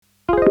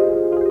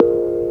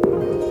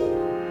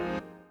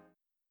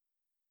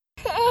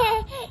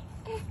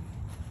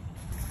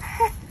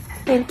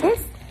And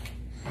kiss.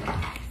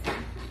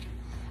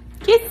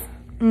 Kiss.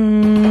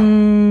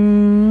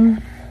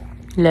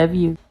 Love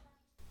you.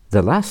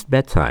 The last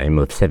bedtime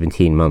of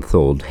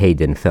 17-month-old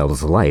Hayden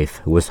Fell's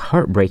life was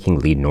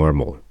heartbreakingly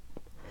normal.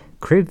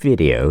 Crib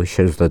video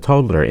shows the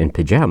toddler in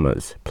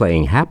pajamas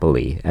playing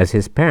happily as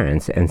his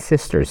parents and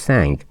sister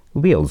sang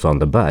Wheels on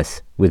the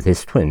Bus with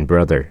his twin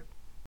brother.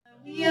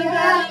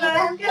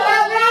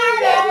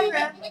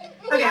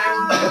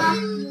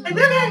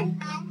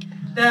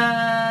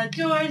 The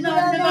doors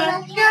on the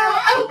bus go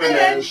open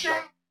and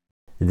shut.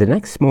 The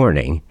next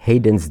morning,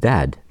 Hayden's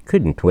dad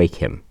couldn't wake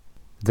him.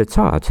 The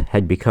tot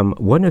had become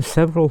one of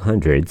several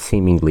hundred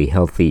seemingly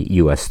healthy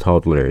U.S.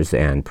 toddlers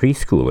and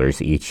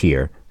preschoolers each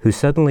year who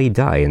suddenly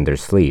die in their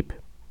sleep.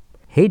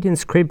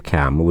 Hayden's crib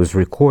cam was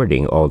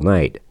recording all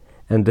night,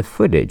 and the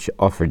footage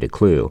offered a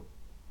clue.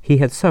 He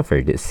had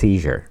suffered a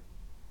seizure.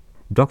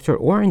 Dr.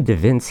 Orrin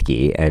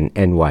Davinsky, an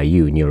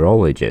NYU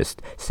neurologist,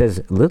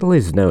 says little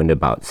is known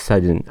about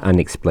sudden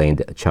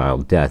unexplained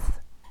child death.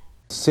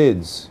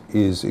 SIDS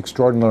is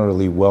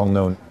extraordinarily well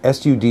known.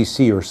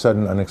 SUDC, or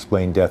sudden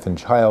unexplained death in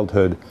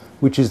childhood,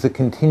 which is the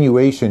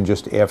continuation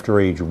just after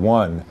age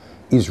 1,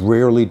 is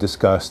rarely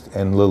discussed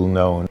and little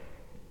known.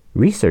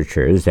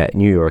 Researchers at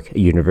New York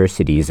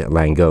University's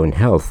Langone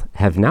Health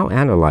have now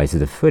analyzed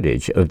the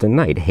footage of the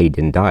night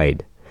Hayden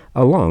died,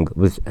 along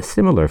with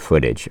similar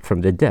footage from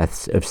the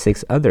deaths of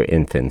 6 other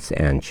infants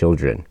and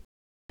children.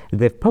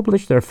 They've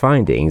published their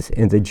findings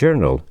in the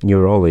journal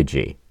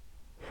Neurology.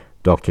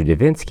 Dr.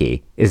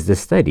 Davinsky is the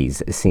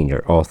study's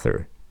senior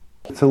author.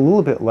 It's a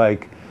little bit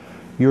like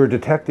you're a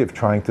detective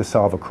trying to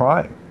solve a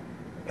crime,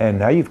 and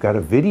now you've got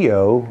a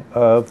video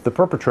of the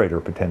perpetrator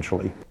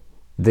potentially.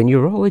 The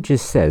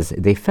neurologist says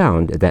they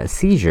found that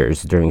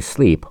seizures during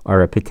sleep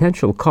are a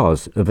potential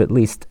cause of at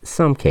least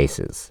some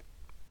cases.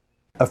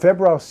 A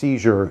febrile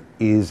seizure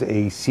is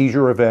a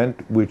seizure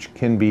event which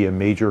can be a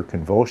major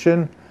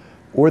convulsion,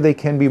 or they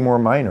can be more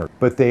minor,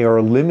 but they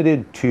are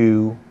limited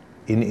to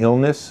an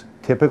illness,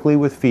 typically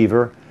with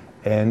fever,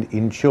 and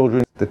in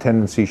children the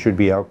tendency should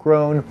be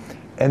outgrown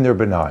and they're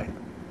benign.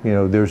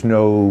 There's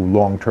no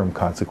long-term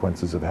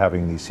consequences of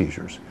having these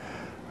seizures.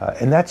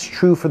 And that's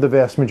true for the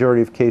vast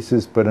majority of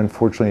cases, but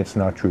unfortunately it's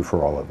not true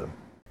for all of them.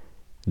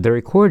 The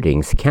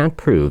recordings can't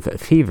prove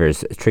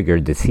fevers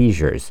triggered the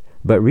seizures,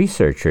 but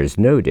researchers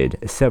noted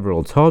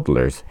several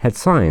toddlers had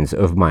signs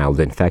of mild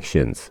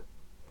infections.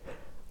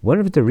 One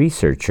of the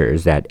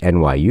researchers at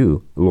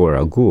NYU,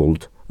 Laura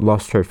Gould,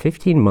 lost her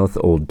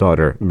 15-month-old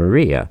daughter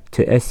Maria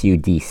to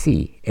SUDC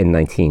in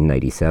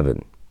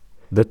 1997.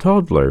 The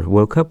toddler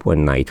woke up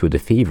one night with a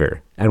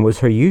fever and was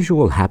her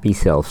usual happy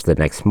self the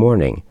next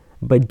morning,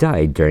 but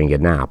died during a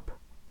nap.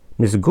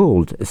 Ms.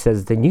 Gould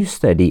says the new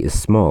study is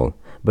small,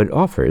 but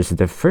offers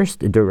the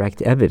first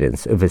direct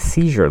evidence of a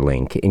seizure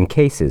link in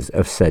cases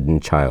of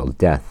sudden child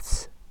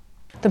deaths.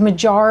 The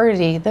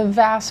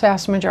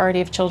vast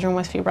majority of children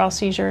with febrile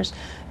seizures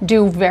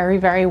do very,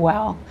 very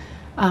well.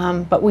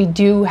 But we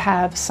do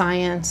have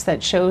science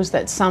that shows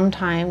that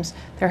sometimes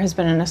there has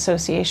been an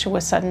association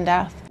with sudden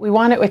death. We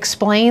want to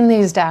explain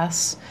these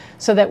deaths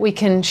so that we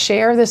can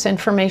share this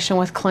information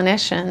with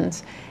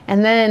clinicians,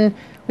 and then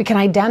we can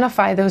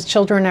identify those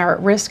children are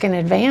at risk in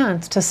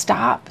advance to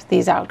stop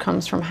these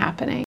outcomes from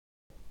happening.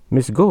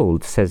 Ms.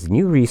 Gould says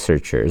new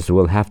researchers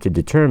will have to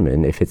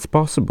determine if it's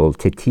possible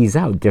to tease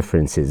out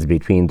differences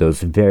between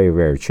those very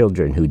rare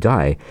children who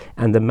die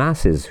and the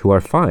masses who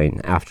are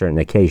fine after an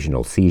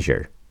occasional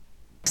seizure.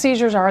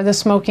 Seizures are the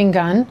smoking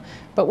gun,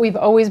 but we've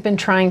always been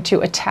trying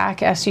to attack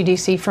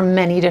SUDC from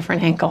many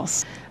different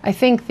angles. I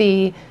think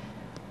the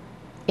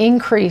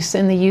increase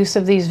in the use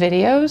of these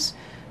videos,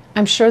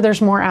 I'm sure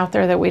there's more out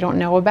there that we don't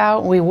know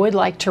about. We would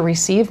like to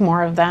receive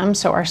more of them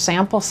so our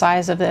sample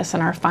size of this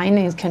and our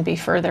findings can be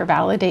further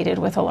validated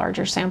with a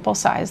larger sample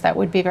size. That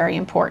would be very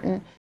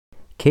important.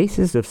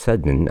 Cases of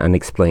sudden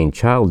unexplained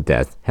child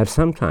death have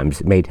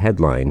sometimes made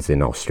headlines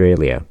in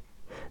Australia.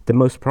 The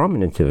most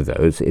prominent of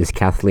those is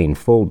Kathleen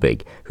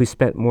Folbig, who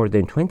spent more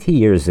than 20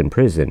 years in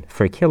prison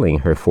for killing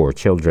her 4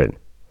 children.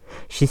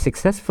 She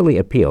successfully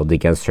appealed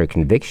against her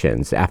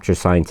convictions after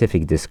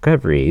scientific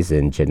discoveries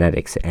in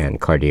genetics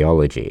and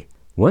cardiology.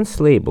 Once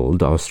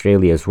labeled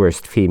Australia's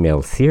worst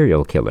female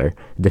serial killer,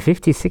 the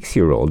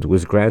 56-year-old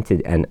was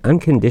granted an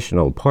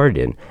unconditional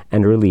pardon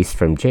and released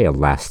from jail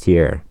last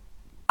year.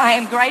 I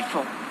am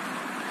grateful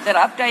that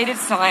updated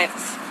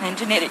science and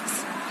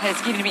genetics has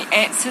given me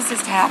answers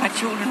as to how my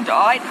children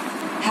died.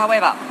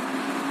 However,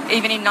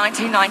 even in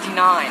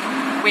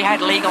 1999, we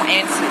had legal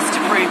answers to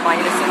prove my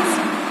innocence.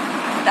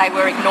 They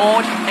were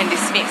ignored and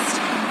dismissed.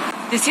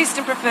 The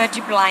system preferred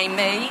to blame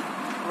me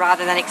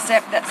rather than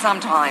accept that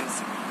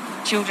sometimes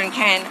children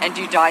can and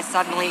do die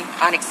suddenly,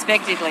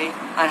 unexpectedly,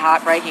 and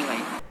heartbreakingly.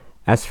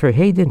 As for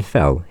Hayden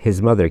Fell,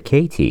 his mother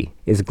Katie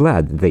is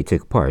glad they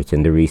took part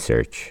in the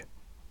research.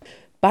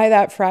 By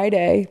that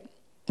Friday,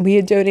 we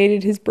had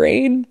donated his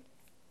brain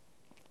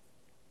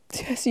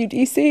to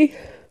SUDC,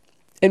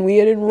 and we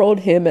had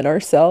enrolled him and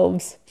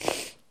ourselves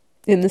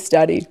in the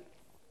study.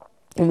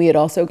 And we had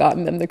also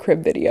gotten them the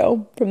crib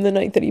video from the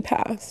night that he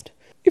passed.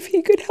 If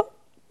he could help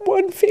one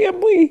one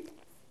family.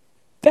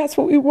 That's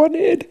what we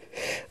wanted.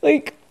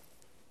 Like,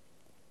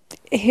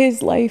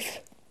 his life,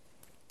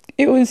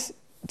 it was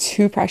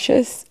too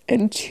precious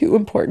and too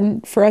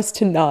important for us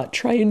to not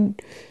try and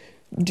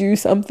do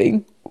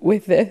something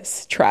with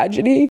this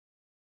tragedy.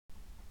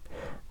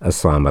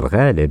 Aslam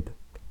Al-Ghalib,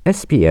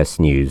 SBS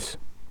News.